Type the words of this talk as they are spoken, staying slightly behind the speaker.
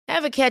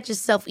Ever catch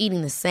yourself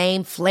eating the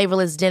same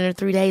flavorless dinner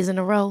 3 days in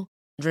a row?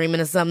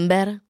 Dreaming of something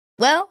better?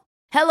 Well,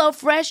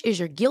 HelloFresh is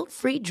your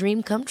guilt-free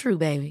dream come true,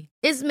 baby.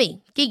 It's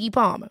me, Keke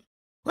Palmer.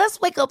 Let's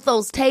wake up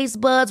those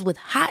taste buds with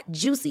hot,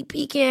 juicy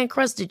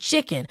pecan-crusted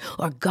chicken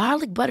or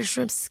garlic butter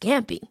shrimp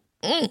scampi.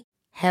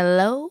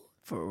 Hello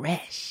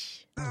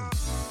Fresh.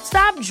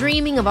 Stop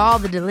dreaming of all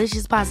the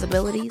delicious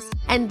possibilities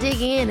and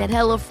dig in at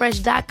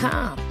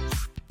HelloFresh.com.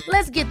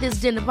 Let's get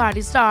this dinner party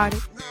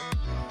started.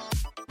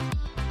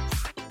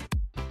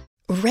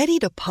 Ready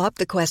to pop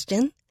the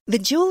question? The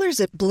jewelers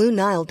at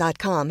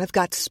BlueNile.com have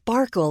got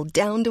sparkle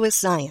down to a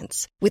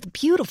science with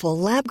beautiful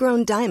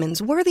lab-grown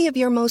diamonds worthy of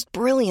your most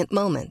brilliant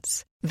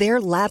moments.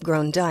 Their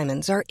lab-grown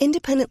diamonds are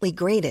independently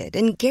graded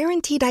and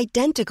guaranteed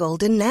identical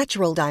to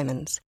natural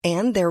diamonds,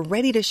 and they're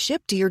ready to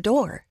ship to your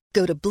door.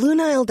 Go to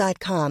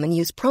BlueNile.com and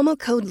use promo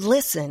code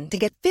LISTEN to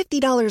get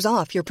 $50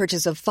 off your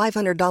purchase of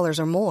 $500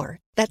 or more.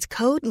 That's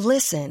code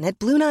LISTEN at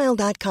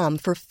BlueNile.com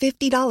for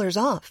 $50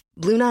 off.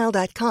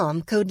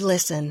 BlueNile.com, code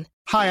LISTEN.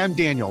 Hi, I'm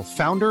Daniel,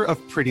 founder of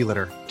Pretty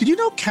Litter. Did you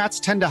know cats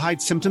tend to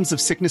hide symptoms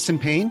of sickness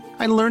and pain?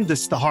 I learned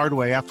this the hard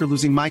way after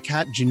losing my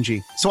cat,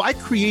 Gingy. So I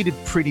created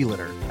Pretty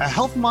Litter, a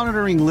health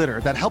monitoring litter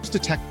that helps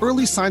detect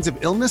early signs of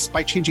illness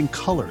by changing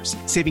colors,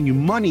 saving you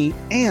money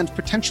and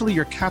potentially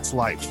your cat's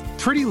life.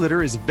 Pretty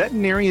Litter is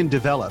veterinarian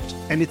developed,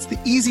 and it's the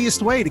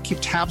easiest way to keep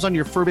tabs on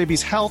your fur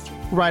baby's health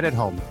right at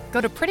home.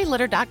 Go to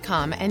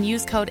prettylitter.com and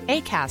use code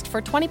ACAST for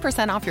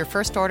 20% off your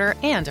first order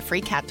and a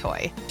free cat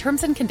toy.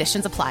 Terms and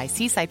conditions apply.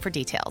 See site for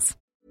details.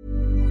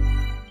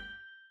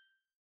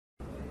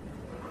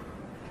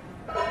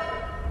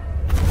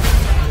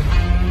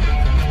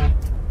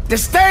 The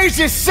stage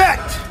is set,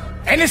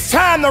 and it's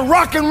time to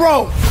rock and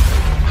roll.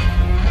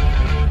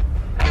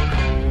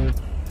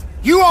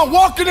 You are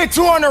walking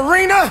into an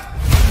arena,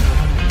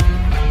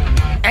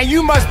 and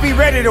you must be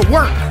ready to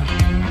work.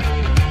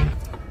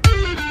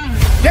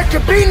 There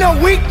could be no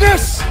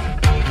weakness.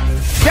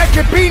 There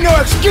could be no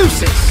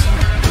excuses.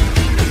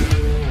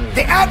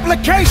 The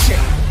application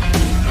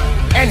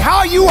and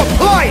how you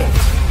apply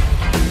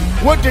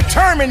it will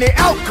determine the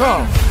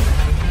outcome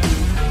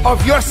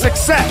of your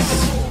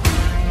success.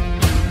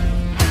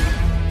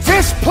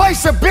 This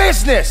place of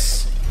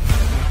business,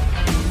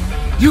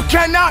 you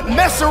cannot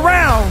mess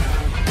around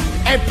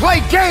and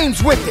play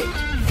games with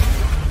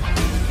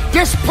it.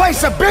 This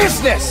place of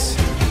business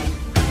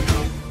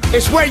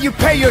is where you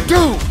pay your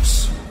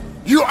dues.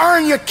 You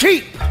earn your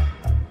keep.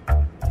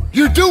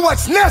 You do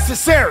what's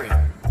necessary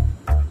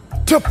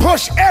to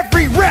push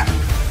every rep,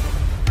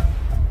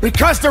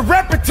 because the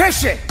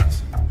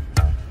repetitions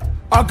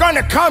are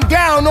gonna come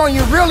down on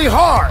you really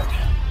hard.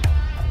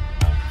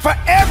 For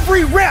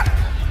every rep,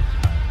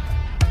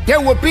 there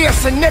will be a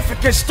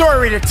significant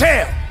story to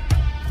tell.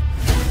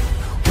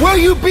 Will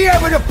you be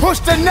able to push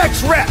the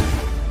next rep?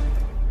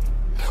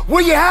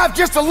 Will you have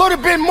just a little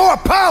bit more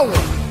power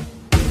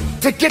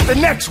to get the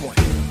next one?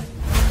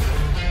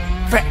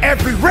 For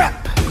every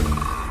rep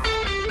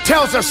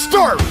tells a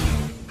story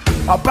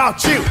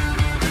about you.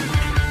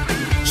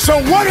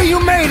 So what are you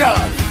made of?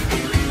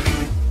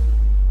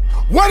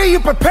 What are you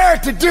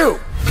prepared to do?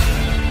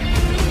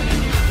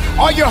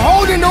 Are you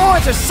holding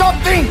on to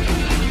something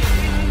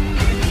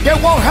that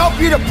won't help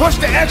you to push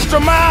the extra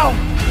mile?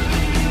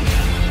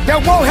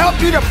 That won't help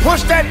you to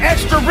push that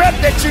extra rep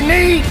that you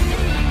need?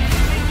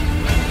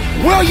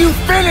 Will you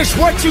finish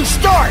what you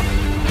start?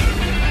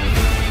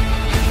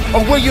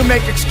 Or will you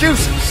make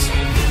excuses?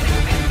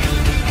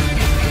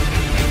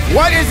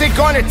 What is it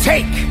going to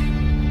take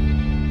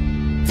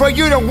for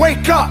you to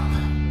wake up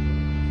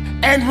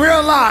and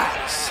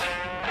realize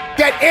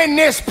that in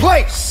this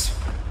place,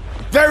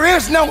 there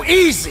is no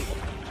easy?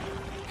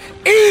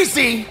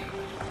 Easy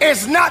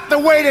is not the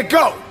way to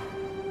go.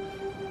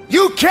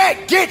 You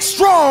can't get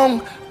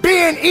strong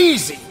being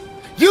easy.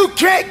 You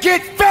can't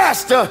get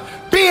faster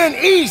being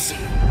easy.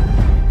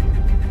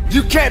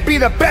 You can't be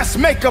the best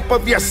makeup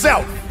of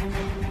yourself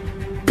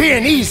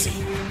being easy.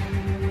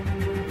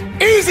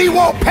 Easy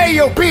won't pay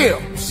your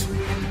bills.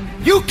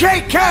 You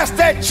can't cash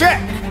that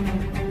check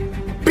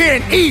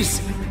being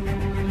easy.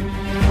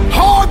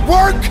 Hard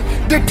work,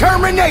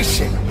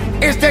 determination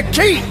is the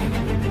key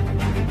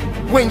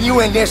when you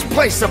in this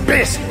place of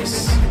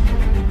business.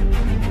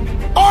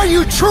 Are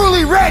you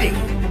truly ready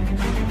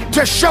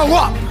to show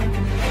up?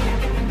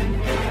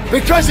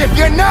 Because if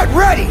you're not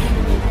ready,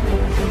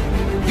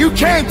 you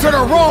came to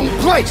the wrong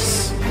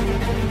place.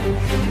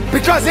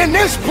 Because in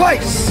this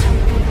place,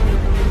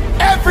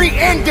 every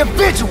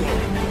individual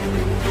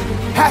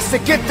has to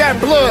get that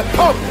blood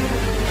pumping.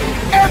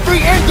 Every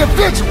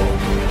individual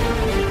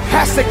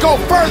has to go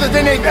further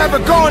than they've ever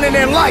gone in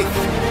their life.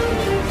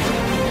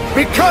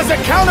 Because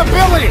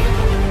accountability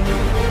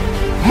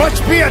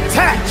must be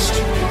attached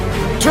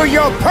to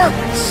your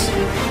purpose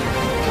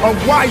of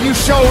why you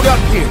showed up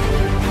here.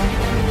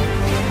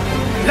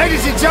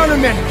 Ladies and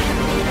gentlemen,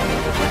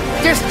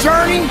 this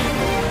journey,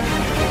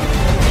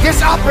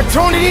 this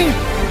opportunity,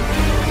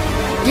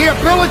 the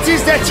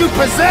abilities that you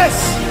possess,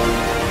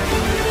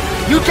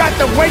 you got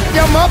to wake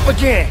them up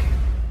again.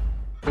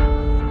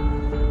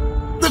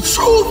 The The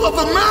truth of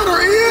the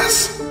matter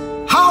is,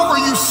 how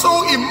are you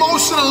so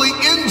emotionally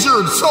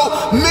injured, so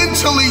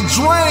mentally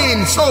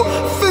drained, so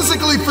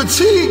physically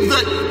fatigued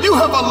that you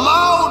have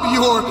allowed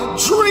your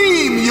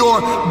dream, your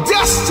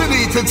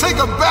destiny to take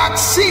a back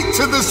seat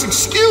to this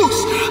excuse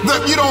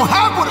that you don't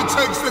have what it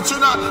takes, that you're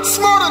not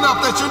smart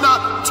enough, that you're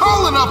not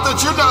tall enough, that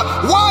you're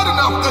not wide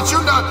enough, that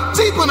you're not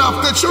deep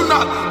enough, that you're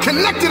not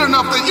connected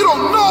enough, that you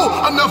don't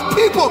know enough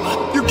people.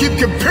 You keep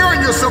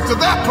comparing yourself to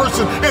that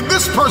person and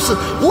this person.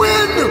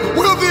 When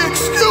will the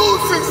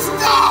excuses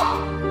stop?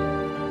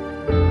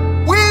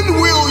 When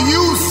will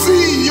you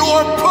see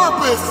your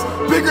purpose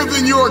bigger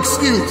than your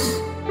excuse?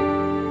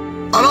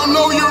 I don't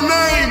know your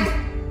name,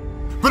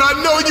 but I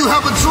know you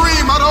have a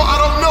dream. I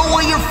don't know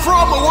where you're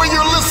from or where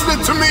you're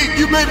listening to me.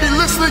 You may be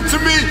listening to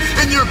me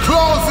in your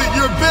closet,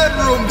 your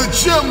bedroom, the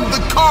gym,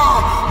 the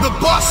car, the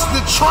bus,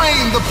 the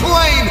train, the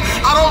plane.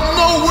 I don't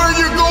know where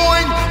you're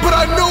going, but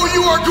I know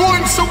you are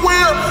going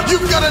somewhere.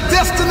 You've got a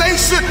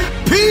destination.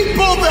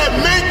 People that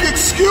make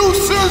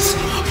excuses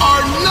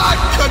are not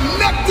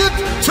connected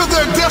to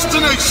their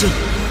destination.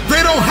 They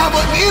don't have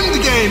an end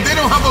game. They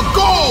don't have a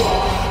goal.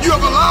 You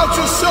have allowed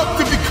yourself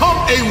to become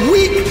a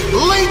weak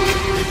link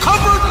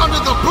covered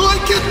under the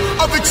blanket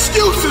of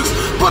excuses.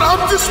 But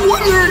I'm just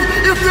wondering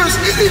if there's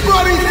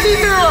anybody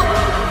here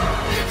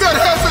that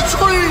has a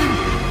dream.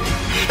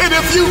 And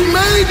if you've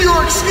made your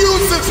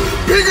excuses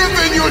bigger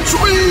than your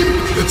dream,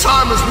 the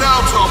time is now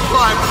to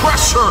apply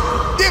pressure.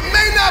 It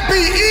may not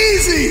be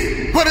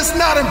easy, but it's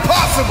not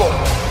impossible.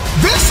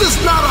 This is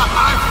not a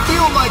I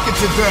feel like it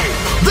today.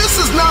 This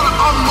is not a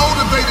I'm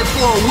motivated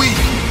for a week.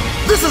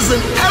 This is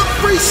an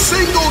every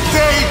single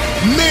day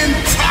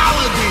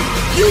mentality.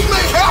 You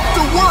may have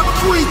to work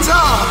 3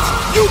 times.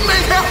 You may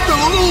have to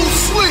lose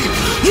sleep.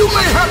 You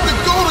may have to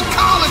go to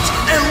college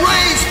and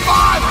raise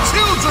 5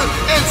 children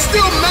and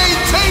still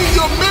maintain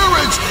your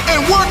marriage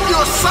and work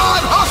your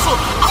side hustle.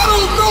 I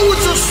don't know what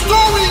your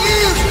story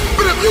is,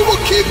 but if you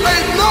will keep a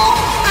no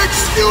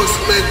excuse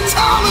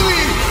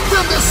mentality,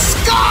 then the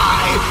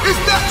sky is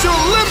not your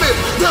limit.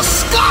 The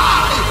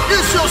sky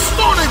is your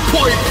starting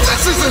point.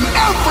 This is an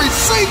every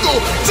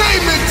single day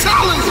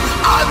mentality.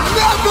 I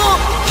never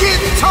get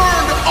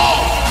turned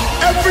off.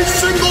 Every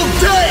single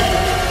day,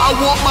 I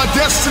want my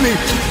destiny.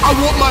 I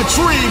want my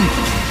dream.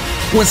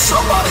 When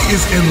somebody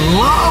is in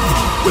love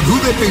with who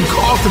they've been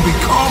called to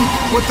become,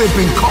 what they've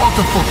been called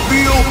to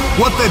fulfill,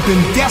 what they've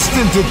been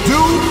destined to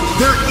do,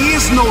 there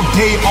is no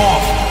day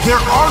off.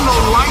 There are no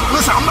light.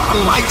 Listen, I'm not a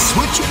light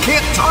switch. You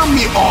can't turn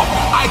me off.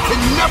 I can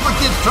never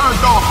get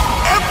turned off.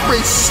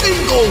 Every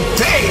single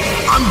day,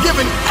 I'm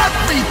giving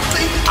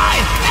everything I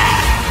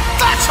have.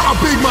 That's how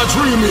big my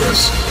dream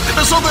is.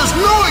 And so there's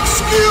no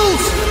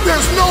excuse,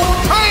 there's no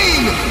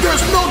pain,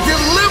 there's no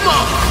dilemma,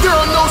 there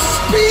are no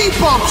speed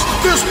bumps,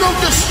 there's no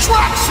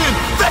distraction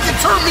that can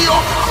turn me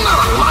off. I'm not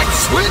a light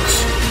switch.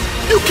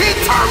 You can't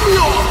turn me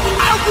off.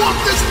 I want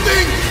this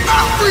thing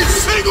every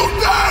single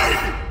day.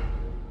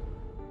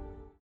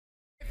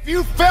 If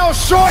you fell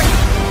short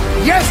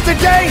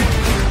yesterday,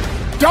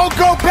 don't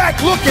go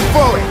back looking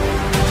for it,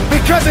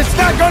 because it's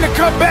not going to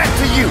come back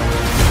to you.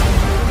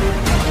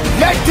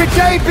 Let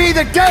today be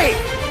the day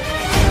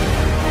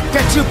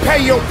that you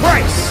pay your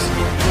price,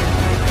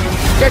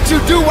 that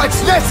you do what's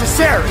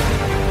necessary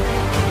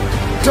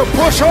to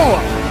push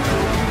on.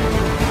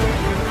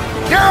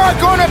 There are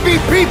gonna be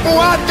people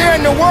out there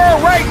in the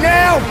world right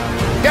now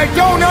that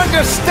don't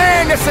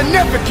understand the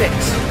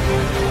significance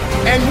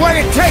and what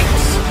it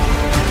takes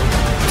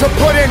to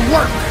put in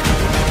work.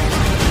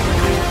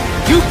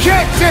 You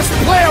can't just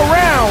play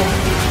around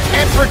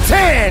and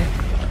pretend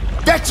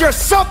that you're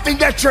something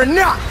that you're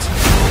not.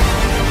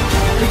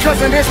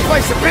 Because in this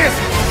place of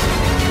business,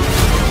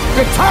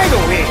 the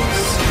title is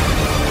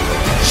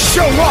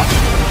Show Up.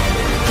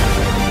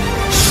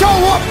 Show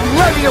up and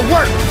ready to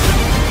work.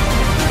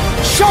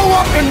 Show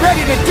up and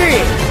ready to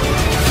dig.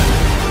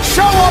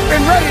 Show up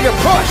and ready to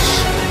push.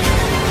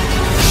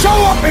 Show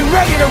up and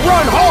ready to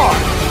run hard.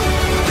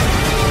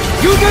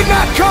 You did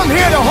not come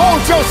here to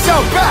hold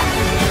yourself back.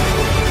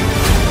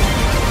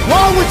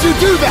 Why would you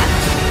do that?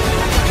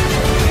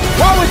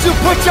 Why would you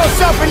put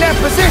yourself in that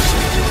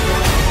position?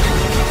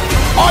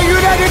 Are you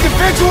that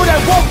individual that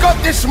woke up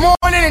this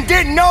morning and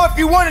didn't know if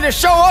you wanted to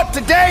show up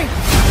today?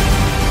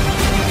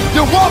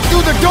 You walked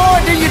through the door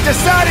and then you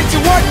decided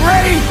you wasn't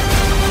ready?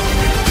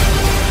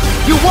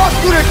 You walked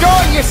through the door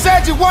and you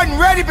said you wasn't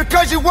ready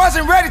because you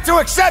wasn't ready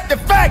to accept the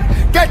fact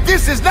that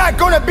this is not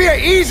going to be an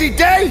easy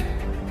day?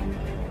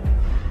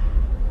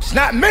 It's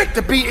not meant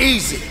to be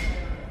easy.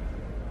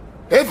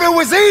 If it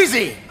was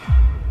easy,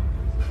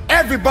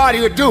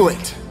 everybody would do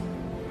it.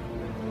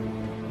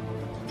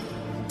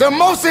 The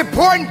most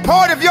important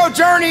part of your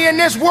journey in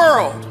this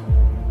world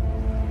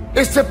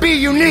is to be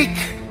unique.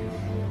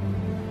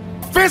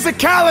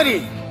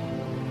 Physicality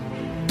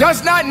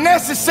does not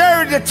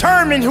necessarily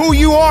determine who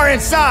you are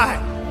inside.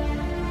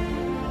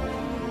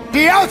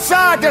 The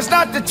outside does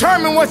not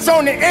determine what's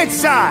on the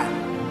inside.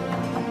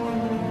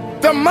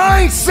 The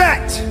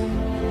mindset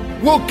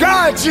will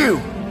guide you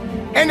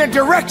in the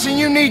direction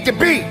you need to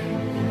be.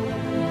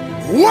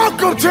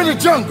 Welcome to the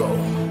jungle.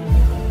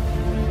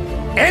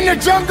 In the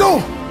jungle,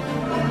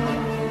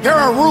 there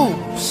are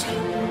rules.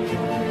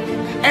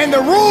 And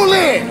the rule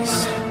is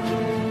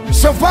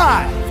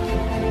survive.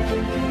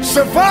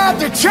 Survive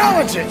the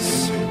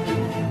challenges.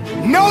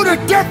 Know the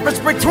difference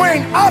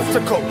between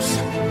obstacles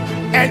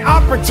and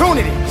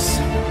opportunities.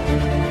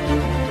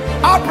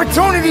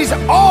 Opportunities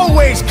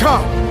always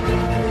come.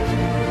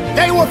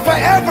 They will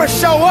forever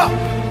show up.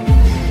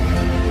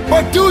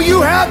 But do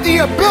you have the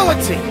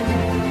ability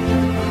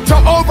to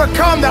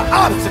overcome the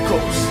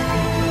obstacles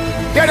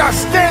that are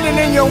standing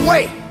in your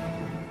way?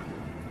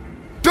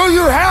 Do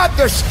you have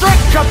the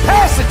strength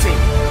capacity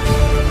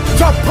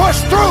to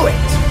push through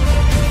it?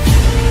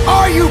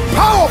 Are you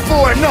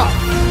powerful enough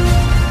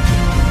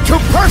to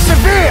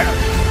persevere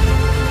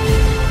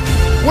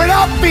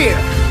without fear,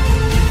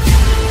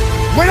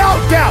 without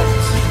doubt?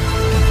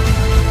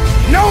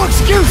 No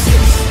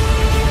excuses.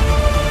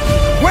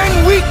 When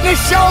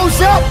weakness shows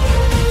up,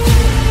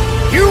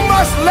 you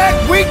must let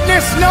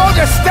weakness know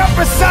to step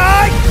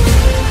aside,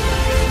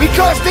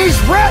 because these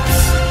reps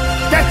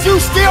that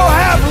you still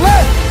have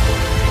left,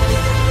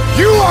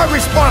 you are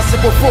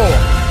responsible for,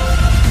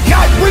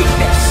 not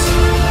weakness,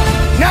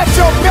 not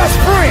your best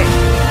friend.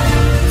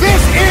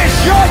 This is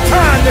your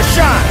time to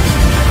shine.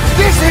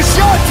 This is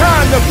your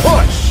time to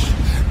push.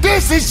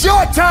 This is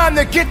your time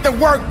to get the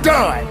work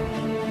done.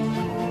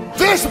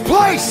 This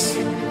place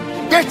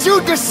that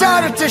you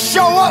decided to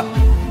show up,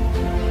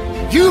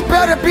 you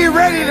better be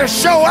ready to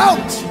show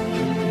out.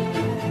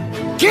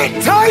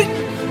 Get tight,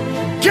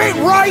 get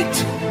right,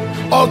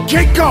 or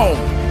get gone.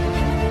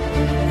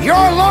 Your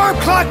alarm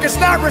clock is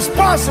not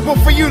responsible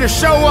for you to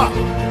show up.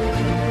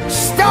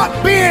 Stop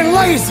being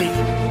lazy.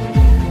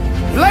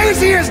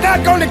 Lazy is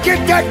not going to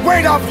get that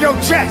weight off your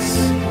chest.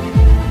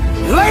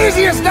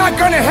 Lazy is not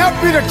going to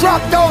help you to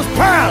drop those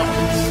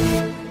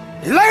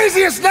pounds.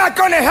 Lazy is not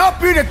going to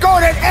help you to go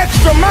that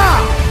extra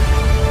mile.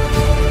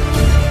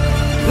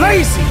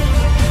 Lazy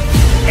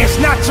is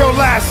not your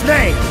last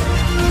name.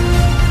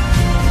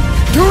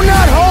 Do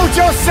not hold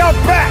yourself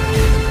back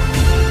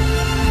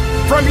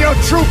from your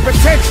true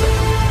potential.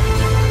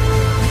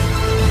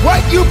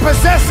 What you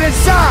possess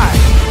inside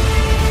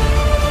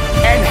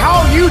and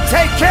how you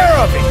take care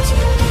of it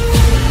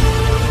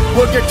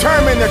will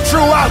determine the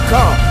true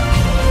outcome.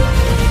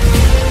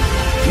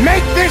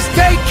 Make this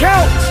day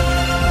count.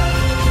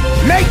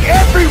 Make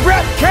every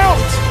rep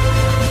count.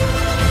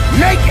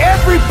 Make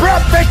every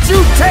breath that you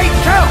take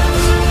count.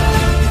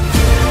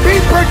 Be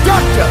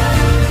productive.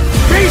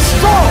 Be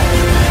strong.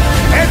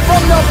 And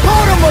from the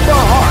bottom of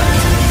the heart,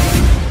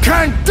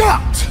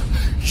 conduct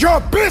your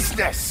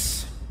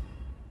business.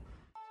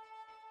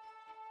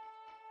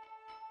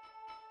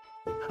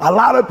 A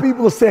lot of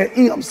people are saying,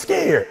 E, I'm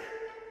scared.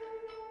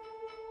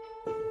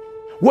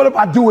 What if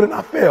I do it and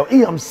I fail?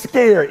 E, I'm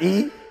scared,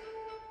 E.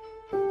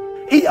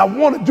 E, I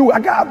want to do it.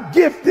 I'm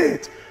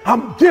gifted.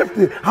 I'm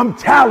gifted. I'm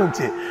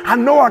talented. I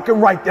know I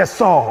can write that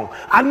song.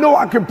 I know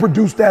I can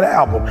produce that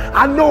album.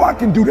 I know I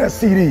can do that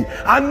CD.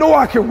 I know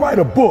I can write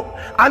a book.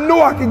 I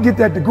know I can get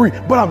that degree,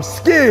 but I'm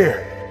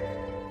scared.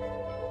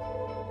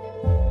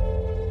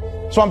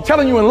 So I'm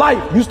telling you, in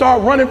life, you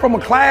start running from a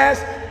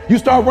class, you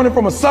start running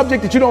from a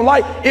subject that you don't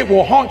like, it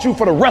will haunt you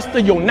for the rest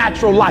of your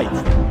natural life.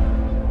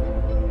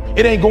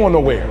 It ain't going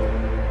nowhere.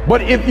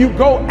 But if you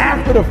go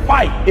after the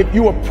fight, if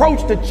you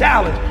approach the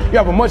challenge, you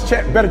have a much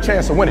better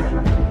chance of winning.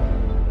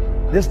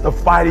 This the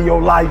fight of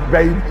your life,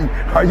 baby.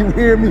 Are you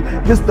hearing me?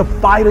 This the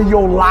fight of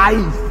your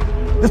life.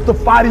 This the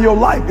fight of your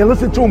life. And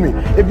listen to me,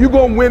 if you're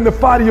gonna win the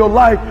fight of your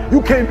life,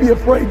 you can't be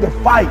afraid to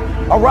fight,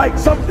 all right?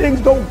 Some things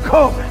don't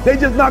come. They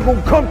just not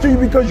gonna come to you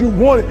because you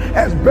want it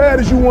as bad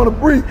as you wanna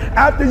breathe.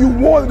 After you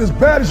want it as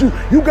bad as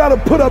you gotta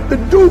put up the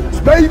dukes,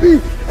 baby.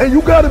 And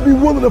you gotta be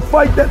willing to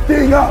fight that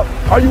thing out.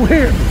 Are you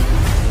hearing me?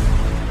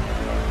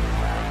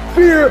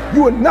 Fear,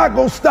 you are not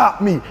gonna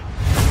stop me.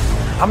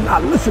 I'm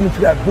not listening to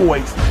that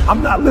voice.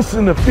 I'm not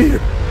listening to fear.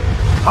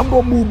 I'm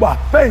gonna move by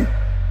faith.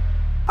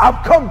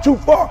 I've come too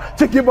far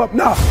to give up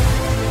now.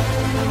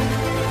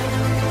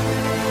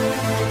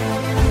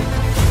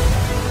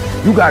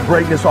 You got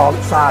greatness all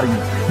inside of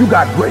you. You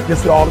got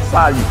greatness all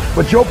inside of you.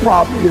 But your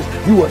problem is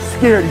you a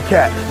scaredy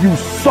cat. You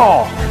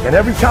soft. And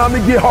every time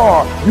it get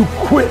hard, you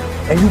quit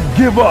and you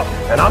give up.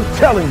 And I'm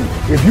telling you,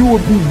 if you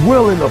would be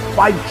willing to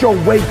fight your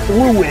way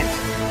through it,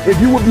 if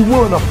you would be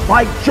willing to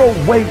fight your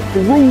way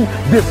through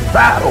this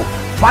battle,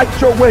 fight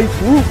your way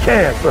through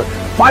cancer,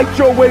 fight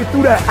your way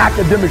through that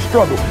academic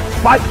struggle,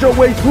 fight your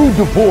way through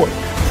divorce,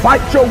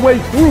 fight your way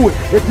through it.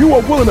 If you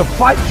are willing to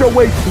fight your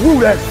way through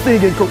that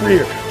singing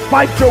career,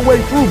 fight your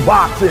way through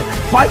boxing,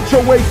 fight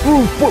your way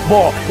through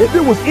football. If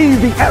it was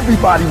easy,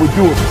 everybody would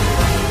do it.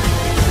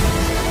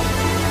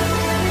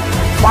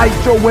 Fight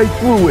your way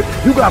through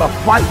it. You gotta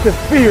fight the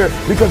fear,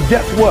 because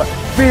guess what?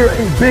 Fear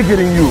ain't bigger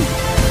than you.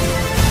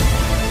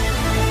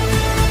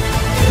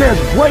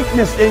 There's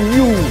greatness in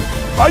you.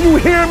 Are you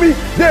hearing me?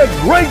 There's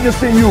greatness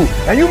in you.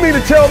 And you mean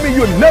to tell me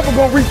you're never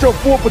going to reach your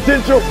full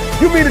potential?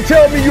 You mean to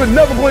tell me you're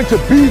never going to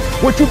be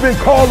what you've been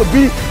called to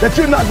be? That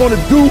you're not going to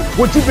do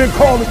what you've been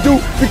called to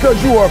do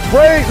because you are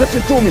afraid?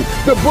 Listen to me.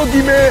 The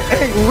boogeyman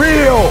ain't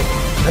real.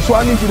 And so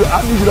I need you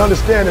to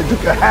understand that you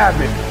can have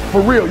it. For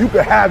real, you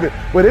can have it.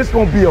 But it's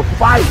going to be a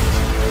fight.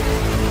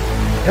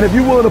 And if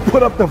you're willing to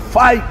put up the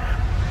fight,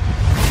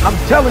 I'm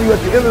telling you, at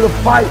the end of the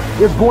fight,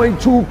 it's going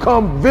to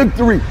come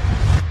victory.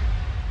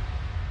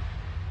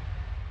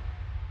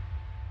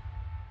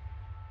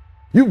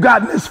 You've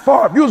gotten this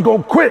far. If you was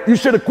going to quit, you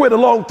should have quit a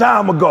long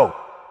time ago.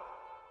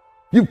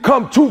 You've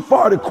come too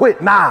far to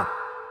quit now.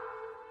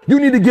 You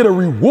need to get a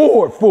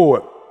reward for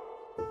it.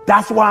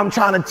 That's why I'm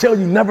trying to tell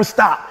you, never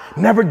stop,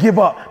 never give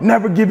up,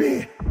 never give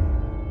in.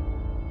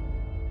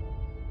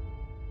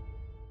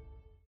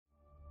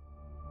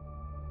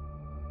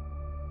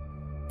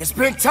 It's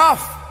been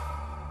tough.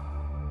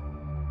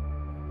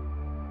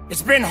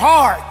 It's been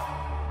hard.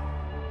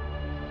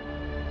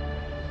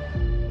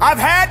 I've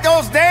had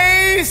those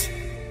days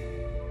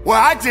where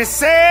I just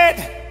said,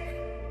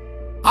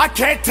 I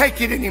can't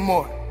take it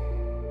anymore.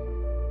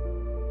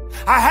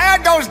 I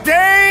had those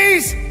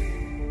days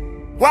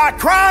where I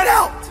cried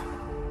out.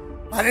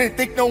 I didn't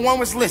think no one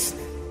was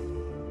listening.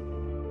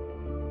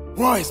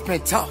 Boy, it's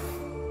been tough.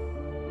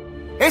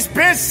 It's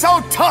been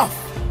so tough.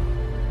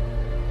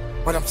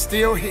 But I'm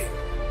still here.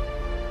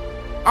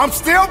 I'm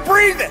still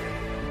breathing.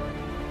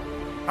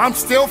 I'm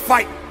still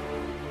fighting.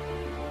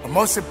 But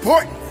most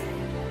importantly,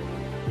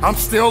 I'm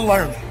still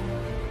learning.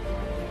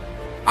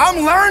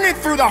 I'm learning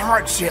through the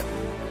hardship.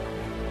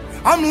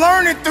 I'm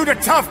learning through the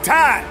tough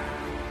time.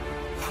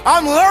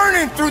 I'm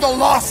learning through the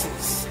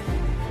losses.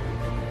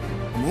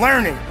 I'm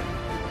learning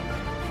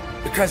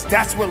because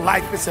that's what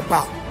life is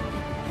about.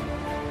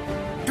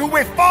 Do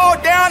we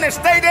fall down and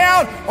stay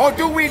down, or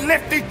do we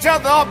lift each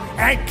other up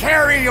and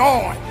carry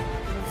on?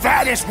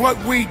 That is what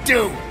we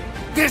do.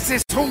 This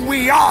is who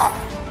we are.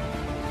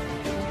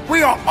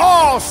 We are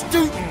all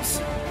students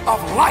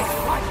of life.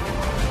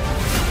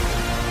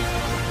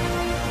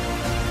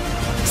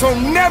 So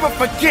never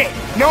forget,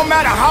 no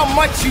matter how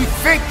much you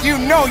think you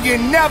know, you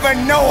never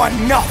know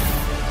enough.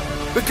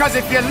 Because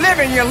if you're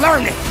living, you're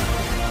learning.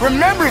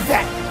 Remember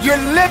that.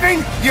 You're living,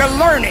 you're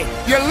learning.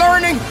 You're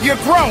learning, you're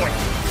growing.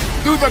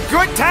 Through the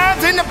good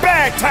times and the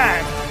bad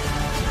times.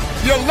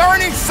 You're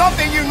learning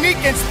something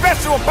unique and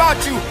special about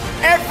you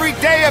every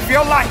day of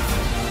your life.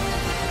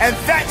 And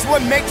that's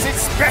what makes it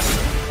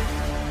special.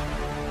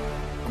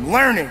 I'm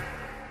learning.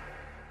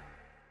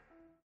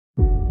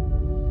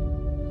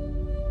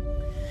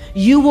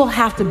 You will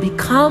have to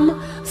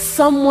become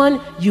someone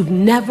you've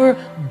never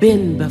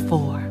been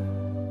before.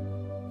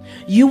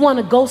 You want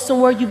to go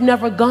somewhere you've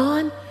never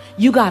gone?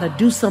 You got to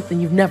do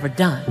something you've never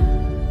done.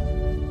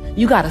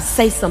 You got to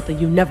say something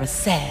you've never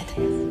said.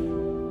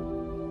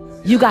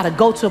 You got to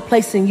go to a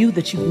place in you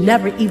that you've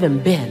never even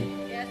been.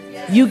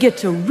 You get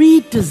to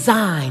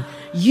redesign.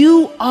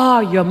 You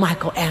are your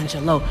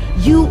Michelangelo.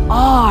 You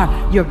are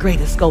your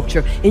greatest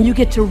sculpture. And you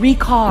get to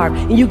recarve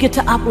and you get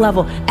to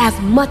up-level as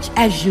much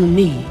as you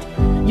need.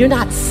 You're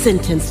not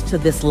sentenced to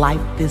this life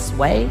this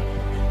way.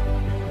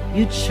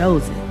 You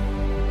chose it.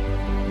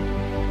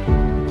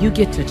 You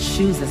get to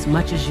choose as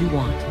much as you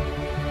want.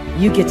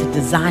 You get to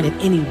design it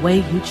any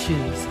way you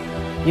choose.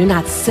 You're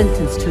not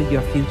sentenced to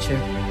your future.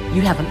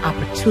 You have an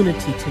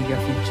opportunity to your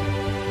future.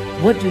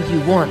 What do you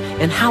want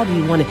and how do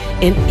you want it?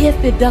 And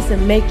if it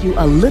doesn't make you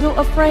a little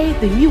afraid,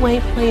 then you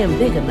ain't playing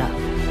big enough.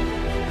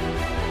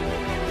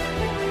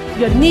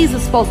 Your knees are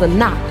supposed to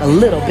knock a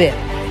little bit.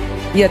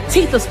 Your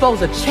teeth are supposed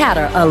to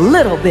chatter a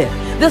little bit.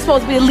 There's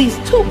supposed to be at least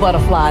 2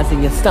 butterflies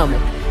in your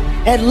stomach.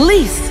 At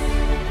least.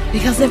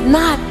 Because if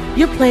not,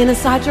 you're playing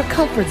inside your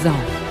comfort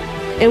zone.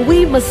 And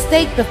we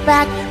mistake the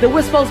fact that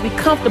we're supposed to be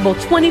comfortable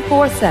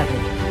 24/7.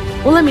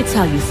 Well, let me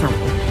tell you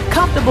something.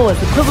 Comfortable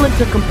is equivalent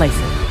to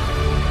complacent.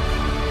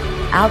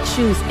 I'll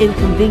choose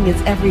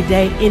inconvenience every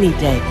day, any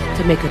day,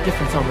 to make a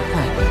difference on the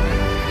planet.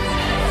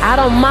 I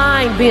don't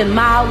mind being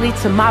mildly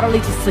to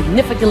moderately to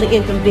significantly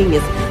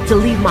inconvenienced to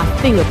leave my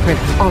fingerprint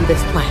on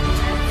this planet.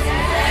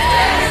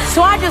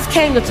 So I just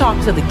came to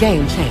talk to the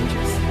game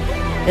changers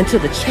and to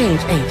the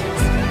change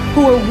agents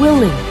who are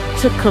willing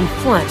to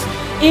confront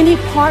any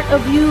part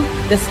of you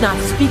that's not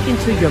speaking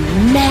to your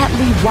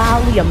madly,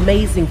 wildly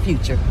amazing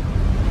future.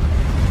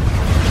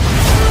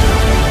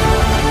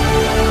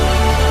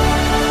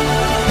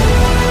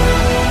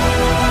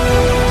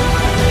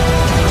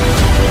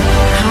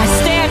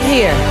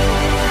 Here.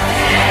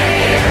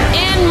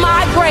 In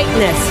my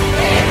greatness,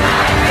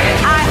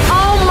 I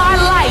own my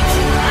light.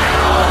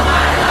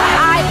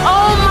 I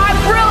own my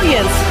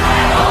brilliance.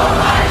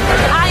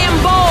 I am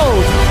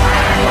bold.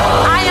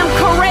 I am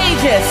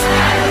courageous.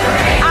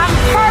 I'm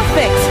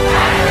perfect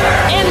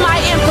in my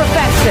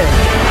imperfection.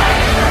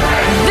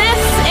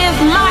 This is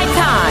my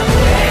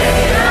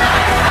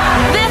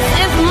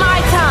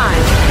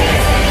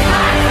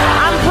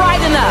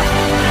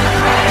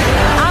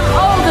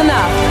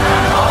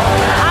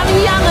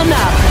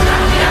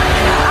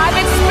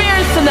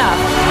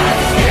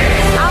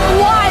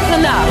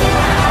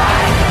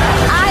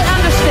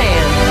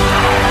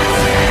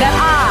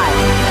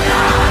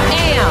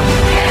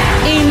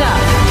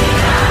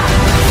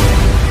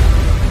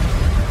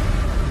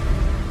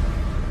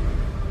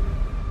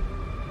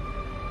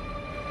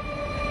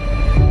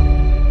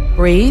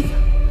Breathe.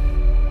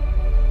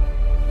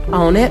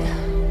 Own it.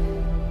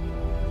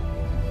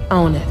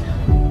 Own it.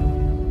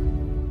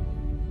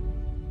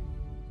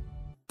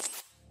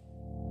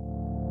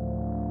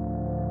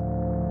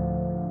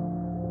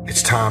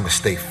 It's time to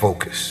stay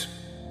focused.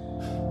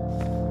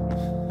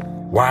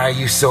 Why are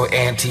you so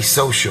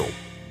antisocial?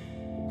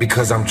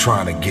 Because I'm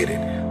trying to get it.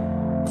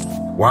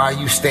 Why are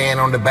you staying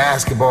on the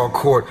basketball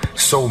court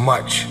so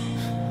much?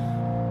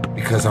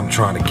 Because I'm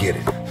trying to get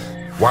it.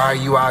 Why are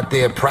you out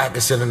there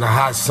practicing in the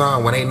hot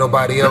sun when ain't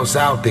nobody else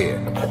out there?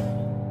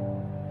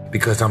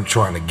 Because I'm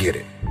trying to get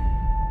it.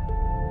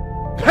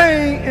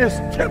 Pain is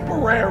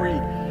temporary.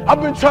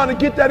 I've been trying to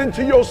get that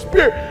into your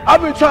spirit.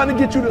 I've been trying to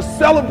get you to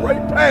celebrate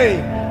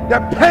pain.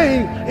 That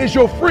pain is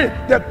your friend.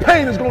 That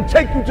pain is going to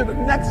take you to the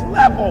next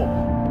level.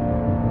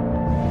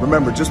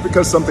 Remember, just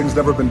because something's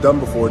never been done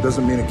before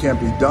doesn't mean it can't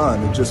be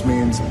done. It just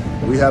means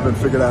we haven't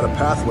figured out a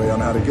pathway on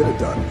how to get it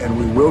done, and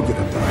we will get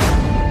it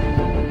done.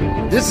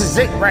 This is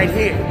it right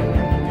here.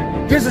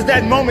 This is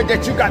that moment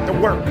that you got to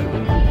work.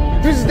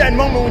 This is that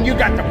moment when you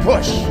got to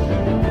push.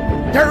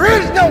 There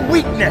is no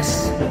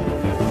weakness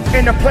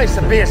in the place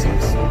of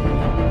business.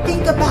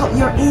 Think about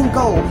your end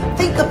goal.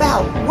 Think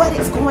about what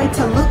it's going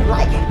to look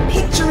like.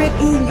 Picture it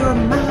in your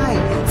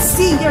mind.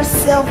 See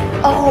yourself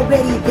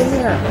already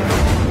there.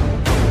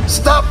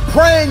 Stop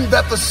praying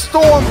that the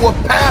storm will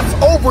pass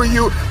over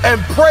you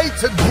and pray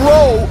to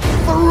grow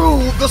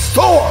through the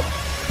storm.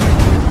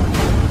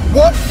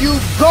 What you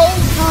go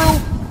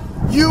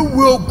through, you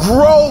will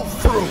grow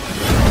through.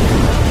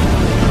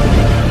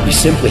 You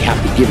simply have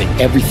to give it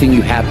everything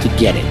you have to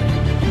get it.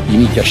 You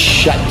need to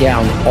shut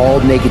down all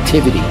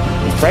negativity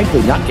and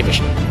frankly not give a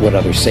shit what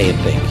others say and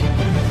think.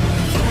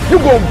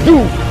 You're going to do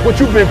what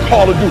you've been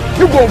called to do.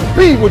 You're going to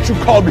be what you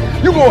called to be.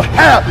 You're going to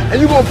have,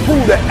 and you're going to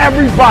prove to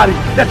everybody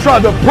that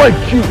tried to break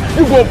you,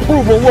 you're going to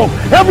prove them wrong.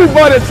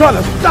 Everybody that tried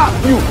to stop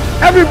you,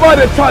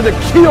 everybody that tried to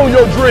kill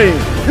your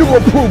dreams, you're going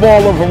to prove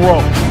all of them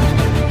wrong.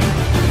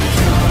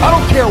 I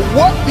don't care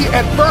what the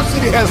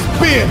adversity has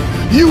been.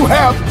 You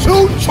have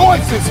two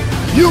choices.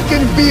 You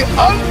can be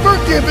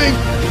unforgiving,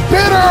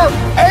 bitter,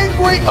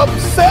 angry,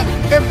 upset,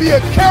 and be a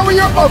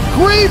carrier of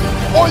grief,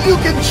 or you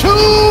can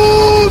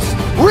choose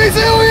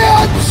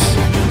resilience.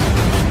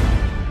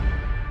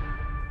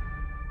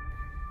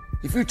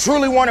 If you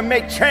truly want to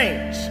make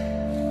change,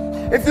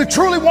 if you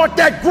truly want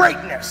that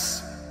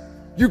greatness,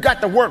 you got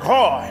to work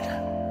hard.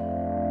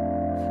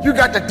 You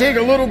got to dig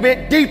a little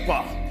bit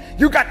deeper.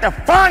 You got to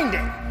find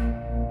it.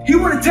 You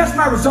want to test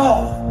my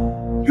resolve.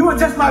 You want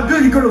to test my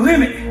ability to go to the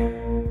limit.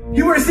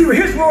 You want to see where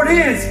his world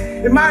ends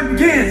and mine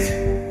begins.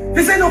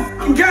 This ain't no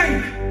fucking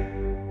game.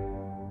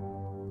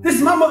 This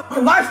is my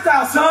motherfucking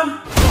lifestyle, son.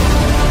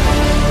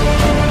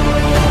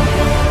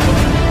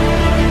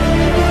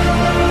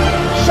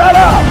 Shut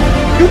up!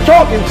 You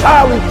talk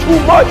entirely too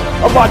much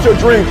about your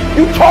dream.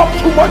 You talk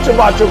too much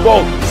about your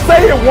goal.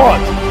 Say it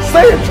once.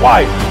 Say it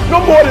twice.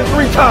 No more than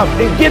 3 times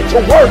and get to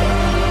work.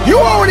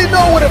 You already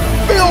know what it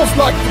feels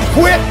like to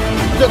quit,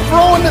 to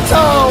throw in the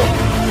towel,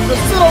 to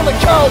sit on the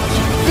couch.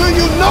 Do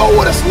you know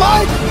what it's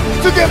like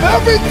to give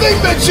everything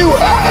that you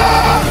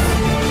have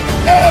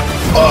and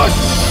push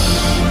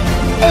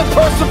and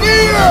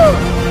persevere?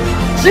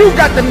 You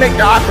got to make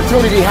the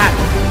opportunity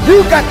happen.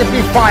 You got to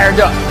be fired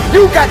up.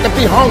 You got to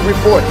be hungry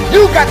for it.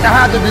 You got to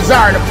have the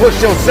desire to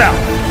push yourself.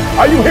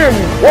 Are you hearing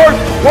me? Work,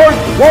 work,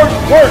 work,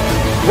 work.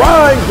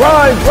 Grind,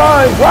 grind,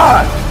 grind,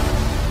 grind.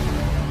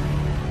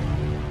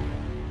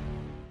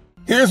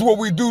 Here's what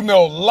we do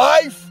know.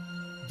 Life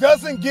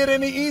doesn't get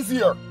any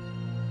easier.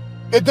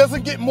 It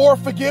doesn't get more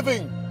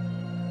forgiving.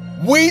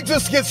 We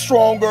just get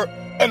stronger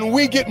and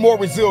we get more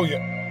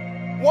resilient.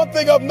 One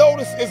thing I've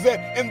noticed is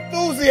that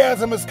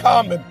enthusiasm is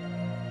common,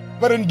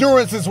 but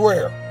endurance is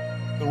rare.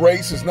 The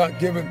race is not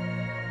given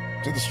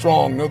to the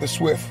strong nor the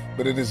swift,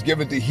 but it is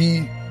given to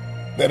he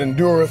that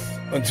endureth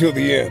until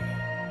the end.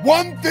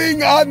 One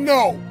thing I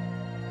know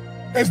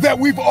is that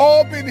we've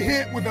all been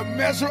hit with a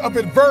measure of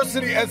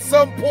adversity at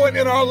some point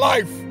in our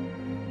life.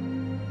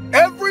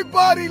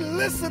 Everybody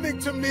listening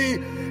to me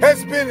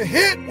has been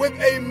hit with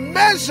a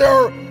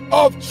measure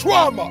of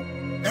trauma.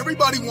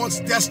 Everybody wants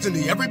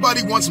destiny.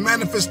 Everybody wants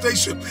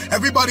manifestation.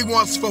 Everybody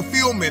wants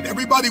fulfillment.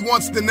 Everybody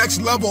wants the next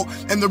level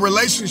in the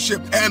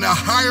relationship and a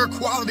higher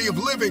quality of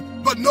living.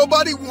 But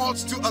nobody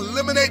wants to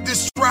eliminate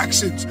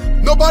distractions.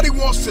 Nobody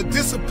wants to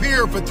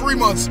disappear for 3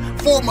 months,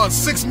 4 months,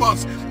 6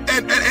 months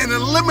and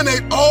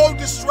eliminate all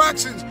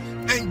distractions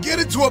and get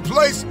into a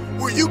place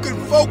where you can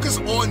focus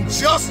on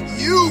just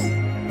you.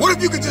 What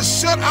if you could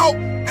just shut out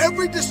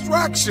every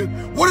distraction?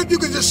 What if you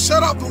could just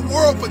shut out the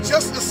world for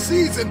just a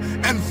season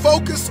and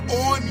focus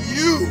on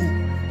you?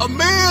 A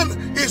man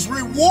is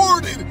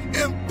rewarded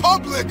in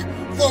public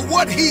for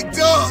what he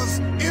does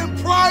in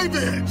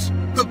private.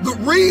 The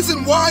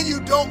reason why you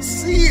don't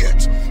see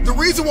it, the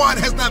reason why it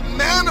has not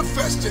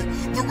manifested,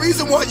 the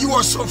reason why you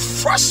are so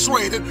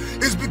frustrated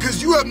is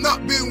because you have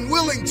not been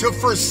willing to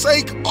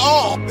forsake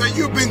all that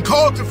you've been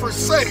called to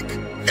forsake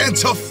and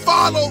to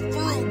follow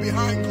through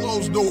behind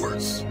closed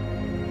doors.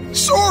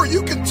 Sure,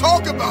 you can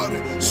talk about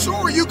it.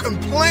 Sure, you can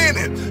plan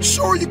it.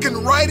 Sure, you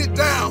can write it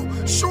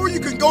down. Sure, you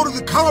can go to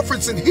the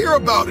conference and hear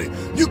about it.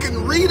 You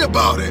can read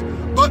about it.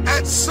 But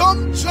at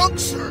some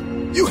juncture,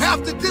 you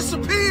have to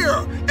disappear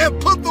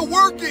and put the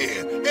work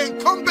in and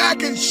come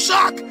back and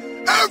shock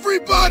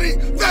everybody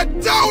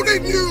that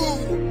doubted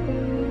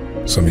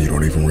you. Some of you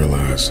don't even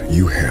realize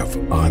you have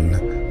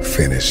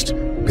unfinished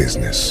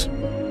business.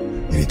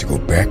 You need to go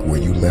back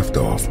where you left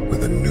off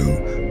with a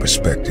new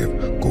perspective.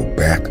 Go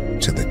back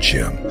to the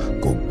gym.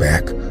 Go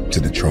back to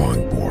the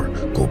drawing board.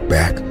 Go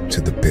back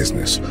to the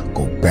business.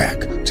 Go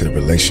back to the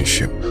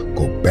relationship.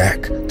 Go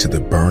back to the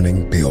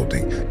burning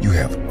building. You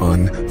have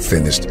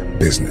unfinished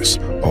business.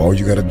 All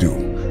you got to do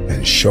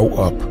and show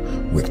up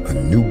with a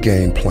new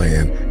game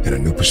plan and a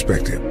new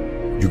perspective.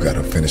 You got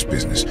unfinished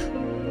business.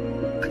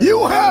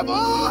 You have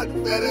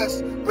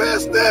unfinished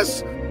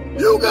business.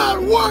 You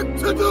got work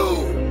to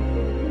do.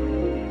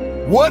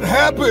 What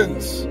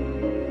happens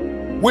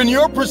when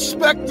your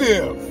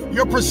perspective,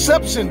 your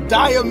perception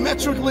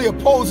diametrically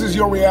opposes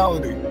your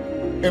reality?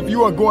 If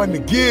you are going to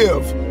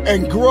give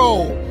and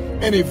grow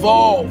and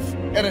evolve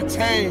and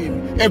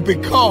attain and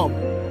become,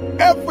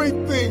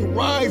 everything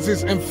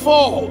rises and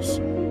falls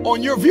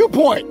on your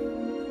viewpoint.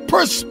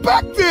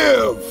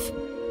 Perspective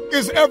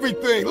is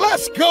everything.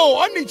 Let's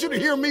go. I need you to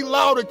hear me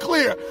loud and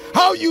clear.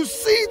 How you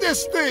see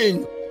this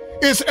thing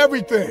is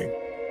everything.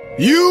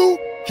 You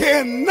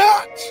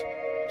cannot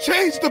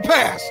change the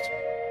past,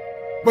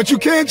 but you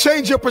can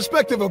change your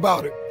perspective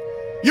about it.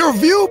 Your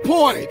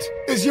viewpoint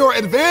is your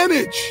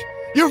advantage.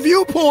 Your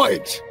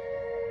viewpoint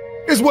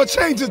is what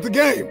changes the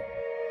game.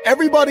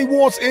 Everybody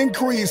wants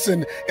increase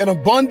and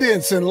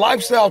abundance and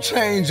lifestyle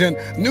change and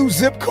new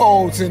zip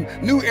codes and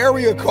new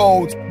area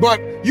codes, but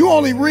you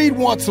only read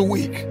once a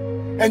week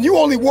and you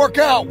only work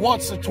out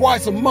once or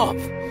twice a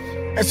month.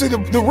 And so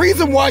the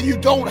reason why you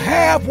don't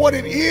have what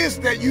it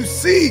is that you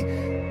see,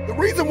 the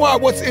reason why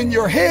what's in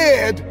your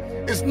head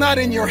it's not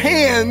in your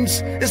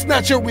hands, it's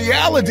not your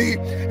reality,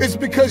 it's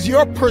because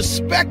your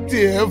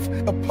perspective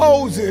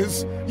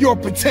opposes your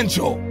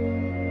potential.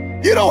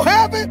 You don't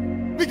have it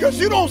because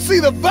you don't see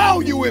the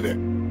value in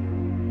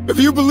it. If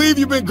you believe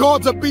you've been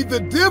called to be the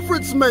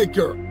difference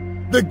maker,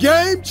 the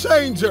game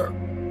changer,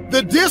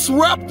 the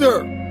disruptor,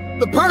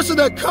 the person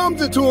that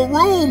comes into a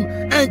room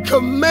and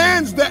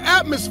commands the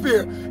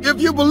atmosphere,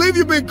 if you believe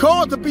you've been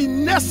called to be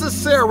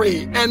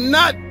necessary and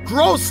not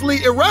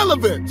grossly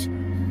irrelevant,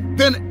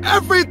 then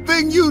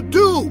everything you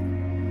do,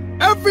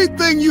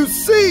 everything you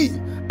see,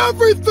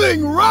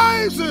 everything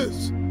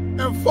rises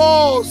and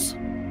falls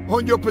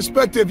on your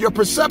perspective, your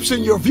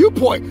perception, your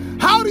viewpoint.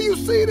 How do you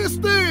see this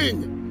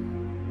thing?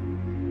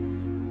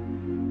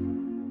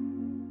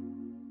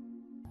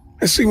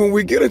 And see, when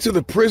we get into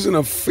the prison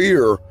of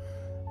fear,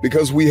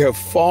 because we have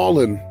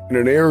fallen in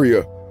an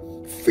area,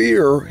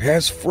 fear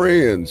has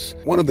friends.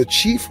 One of the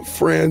chief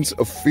friends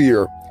of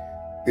fear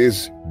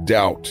is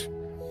doubt.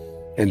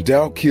 And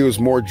doubt kills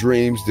more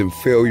dreams than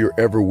failure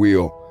ever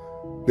will.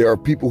 There are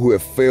people who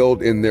have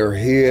failed in their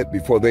head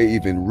before they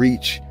even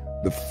reach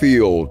the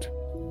field.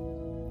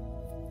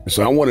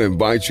 So I want to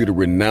invite you to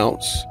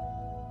renounce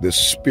the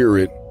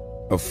spirit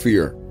of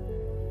fear.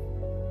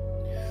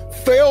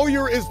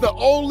 Failure is the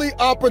only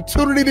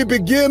opportunity to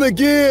begin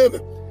again.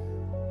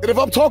 And if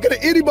I'm talking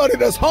to anybody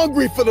that's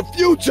hungry for the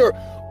future,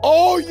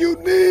 all you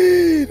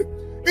need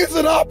is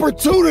an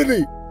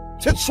opportunity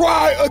to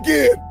try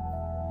again.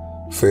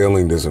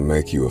 Failing doesn't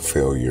make you a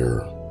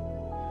failure.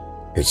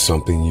 It's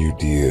something you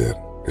did.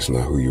 It's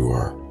not who you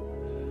are.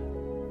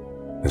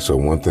 And so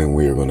one thing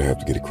we are going to have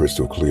to get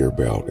crystal clear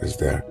about is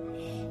that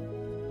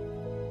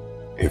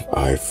if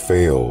I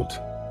failed,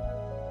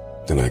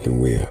 then I can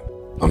win.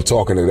 I'm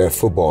talking to that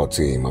football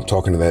team. I'm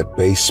talking to that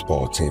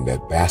baseball team,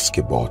 that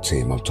basketball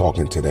team. I'm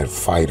talking to that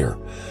fighter.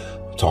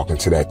 I'm talking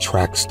to that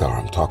track star.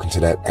 I'm talking to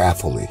that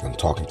athlete. I'm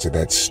talking to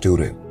that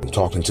student. I'm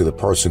talking to the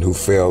person who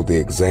failed the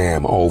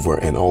exam over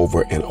and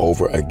over and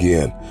over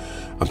again.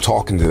 I'm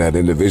talking to that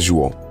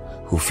individual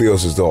who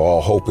feels as though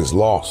all hope is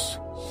lost,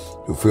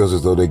 who feels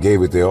as though they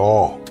gave it their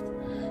all.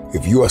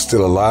 If you are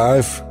still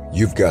alive,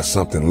 you've got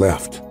something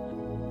left.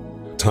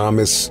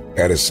 Thomas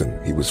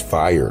Edison, he was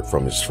fired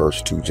from his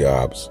first 2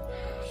 jobs.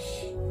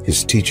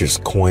 His teachers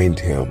coined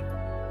him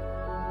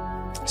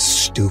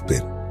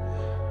stupid,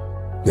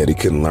 that he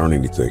couldn't learn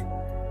anything.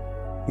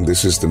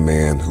 This is the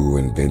man who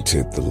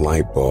invented the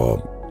light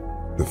bulb.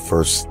 The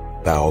first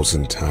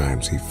 1,000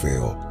 times he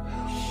failed,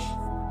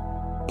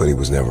 but he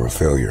was never a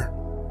failure.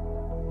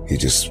 He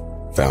just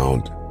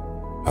found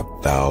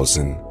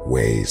 1,000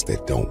 ways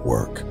that don't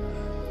work.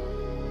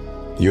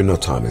 You're no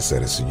Thomas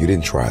Edison. You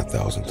didn't try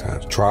 1,000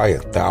 times. Try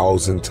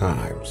 1,000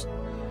 times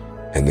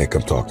and then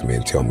come talk to me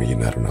and tell me you're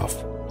not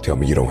enough. Tell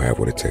me you don't have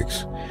what it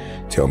takes.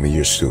 Tell me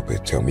you're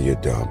stupid. Tell me you're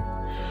dumb.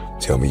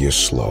 Tell me you're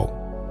slow.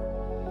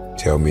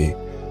 Tell me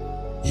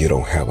you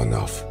don't have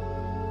enough.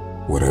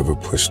 Whatever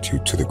pushed you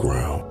to the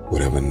ground,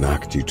 whatever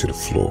knocked you to the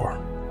floor,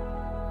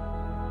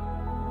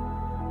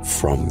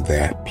 from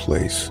that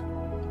place,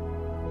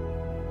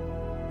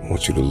 I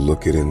want you to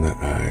look it in the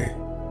eye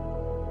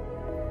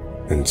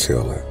and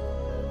tell it,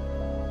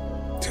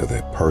 till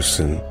that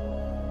person,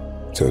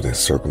 till that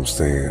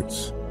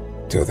circumstance,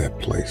 till that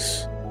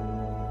place,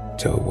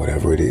 till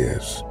whatever it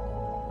is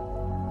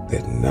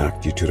that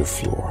knocked you to the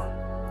floor.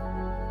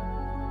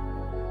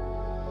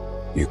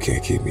 You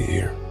can't keep me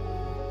here.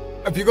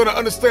 If you're going to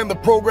understand the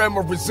program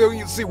of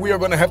resiliency, we are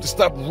going to have to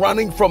stop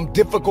running from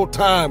difficult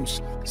times.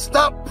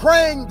 Stop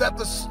praying that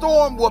the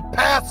storm will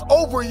pass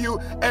over you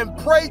and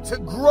pray to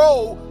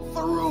grow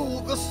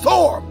through the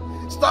storm.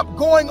 Stop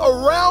going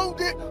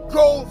around it,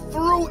 go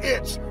through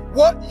it.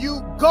 What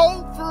you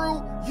go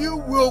through, you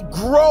will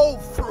grow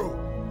through.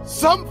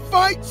 Some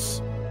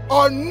fights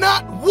are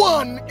not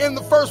won in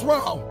the first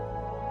round.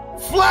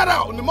 Flat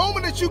out. And the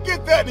moment that you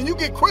get that and you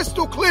get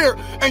crystal clear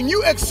and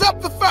you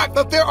accept the fact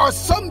that there are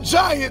some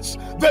giants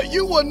that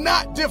you will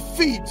not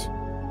defeat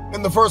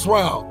in the first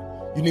round.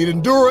 You need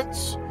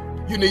endurance.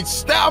 You need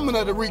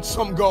stamina to reach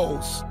some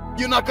goals.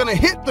 You're not going to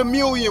hit the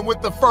million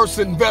with the first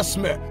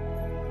investment.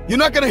 You're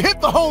not going to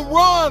hit the home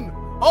run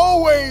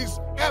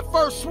always at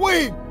first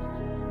swing.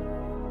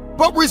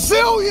 But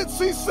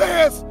resiliency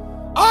says,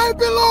 I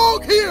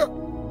belong here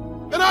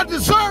and I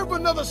deserve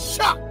another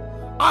shot.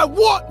 I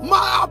want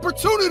my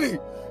opportunity.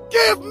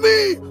 Give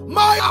me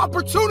my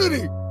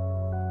opportunity.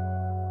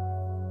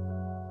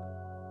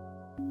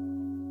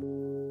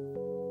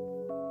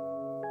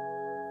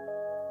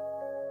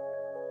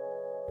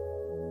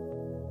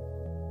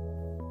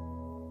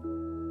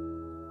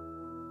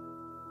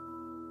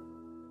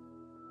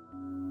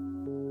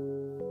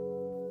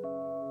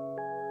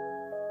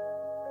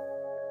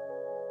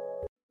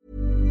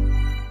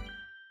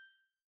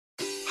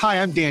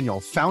 Hi, I'm Daniel,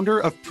 founder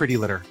of Pretty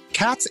Litter.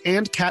 Cats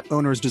and cat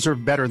owners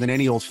deserve better than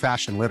any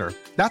old-fashioned litter.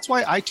 That's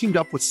why I teamed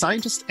up with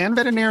scientists and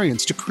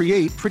veterinarians to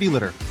create Pretty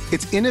Litter.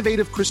 Its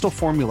innovative crystal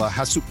formula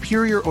has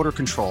superior odor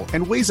control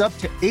and weighs up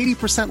to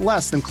 80%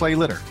 less than clay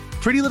litter.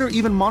 Pretty Litter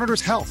even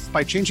monitors health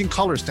by changing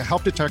colors to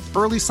help detect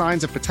early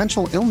signs of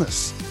potential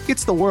illness.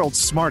 It's the world's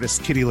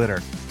smartest kitty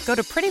litter. Go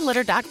to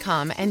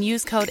prettylitter.com and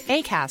use code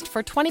ACAST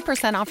for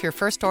 20% off your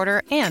first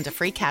order and a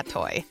free cat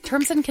toy.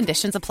 Terms and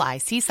conditions apply.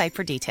 See site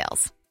for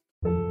details.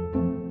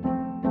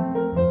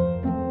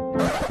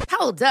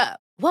 Hold up.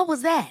 What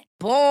was that?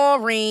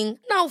 Boring.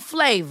 No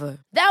flavor.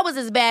 That was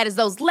as bad as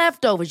those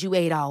leftovers you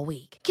ate all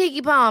week.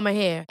 Keke Palmer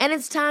here, and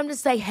it's time to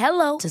say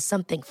hello to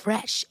something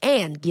fresh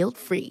and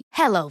guilt-free.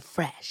 Hello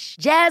Fresh.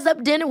 Jazz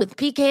up dinner with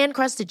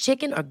pecan-crusted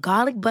chicken or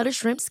garlic butter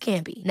shrimp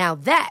scampi. Now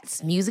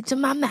that's music to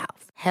my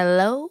mouth.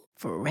 Hello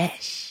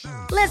Fresh.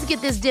 Let's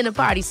get this dinner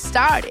party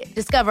started.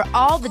 Discover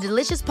all the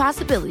delicious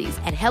possibilities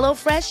at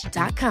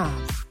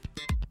HelloFresh.com.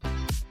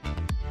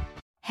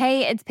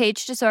 Hey, it's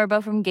Paige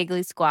DeSorbo from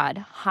Giggly Squad.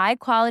 High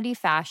quality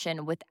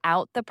fashion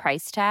without the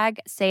price tag.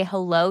 Say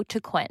hello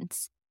to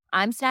Quince.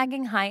 I'm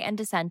snagging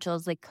high-end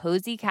essentials like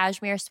cozy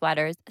cashmere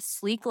sweaters,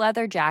 sleek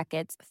leather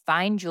jackets,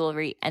 fine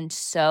jewelry, and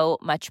so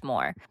much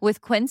more.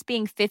 With Quince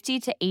being 50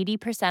 to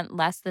 80%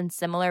 less than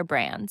similar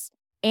brands.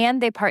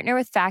 And they partner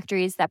with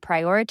factories that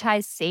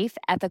prioritize safe,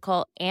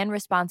 ethical, and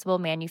responsible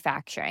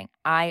manufacturing.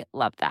 I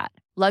love that.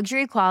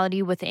 Luxury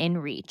quality within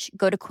reach.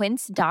 Go to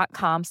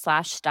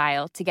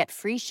quince.com/style to get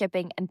free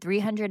shipping and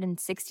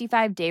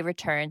 365-day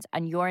returns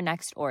on your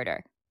next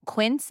order.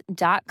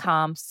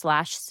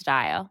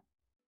 Quince.com/style.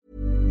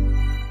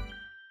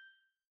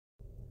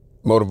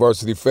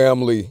 Motiversity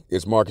family,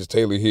 it's Marcus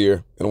Taylor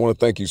here, and I want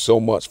to thank you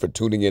so much for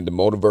tuning in to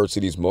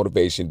Motiversity's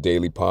Motivation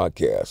Daily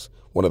Podcast,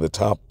 one of the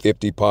top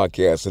 50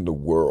 podcasts in the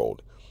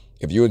world.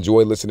 If you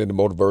enjoy listening to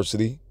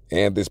Motiversity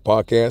and this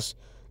podcast,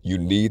 you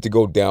need to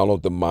go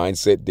download the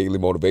Mindset Daily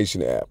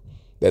Motivation app.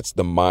 That's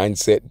the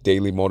Mindset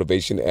Daily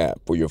Motivation app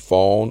for your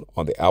phone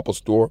on the Apple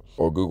Store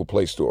or Google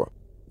Play Store.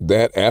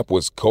 That app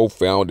was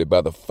co-founded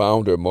by the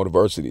founder of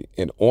Motiversity,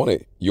 and on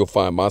it, you'll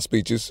find my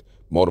speeches,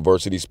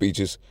 Motiversity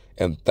speeches,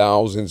 and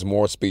thousands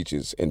more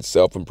speeches and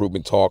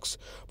self-improvement talks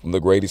from the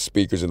greatest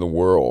speakers in the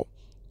world.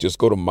 Just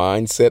go to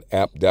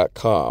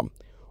mindsetapp.com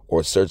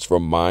or search for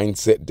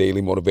Mindset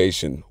Daily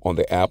Motivation on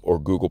the app or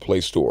Google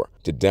Play Store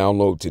to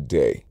download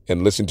today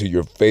and listen to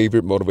your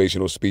favorite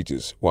motivational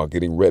speeches while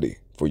getting ready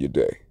for your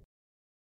day.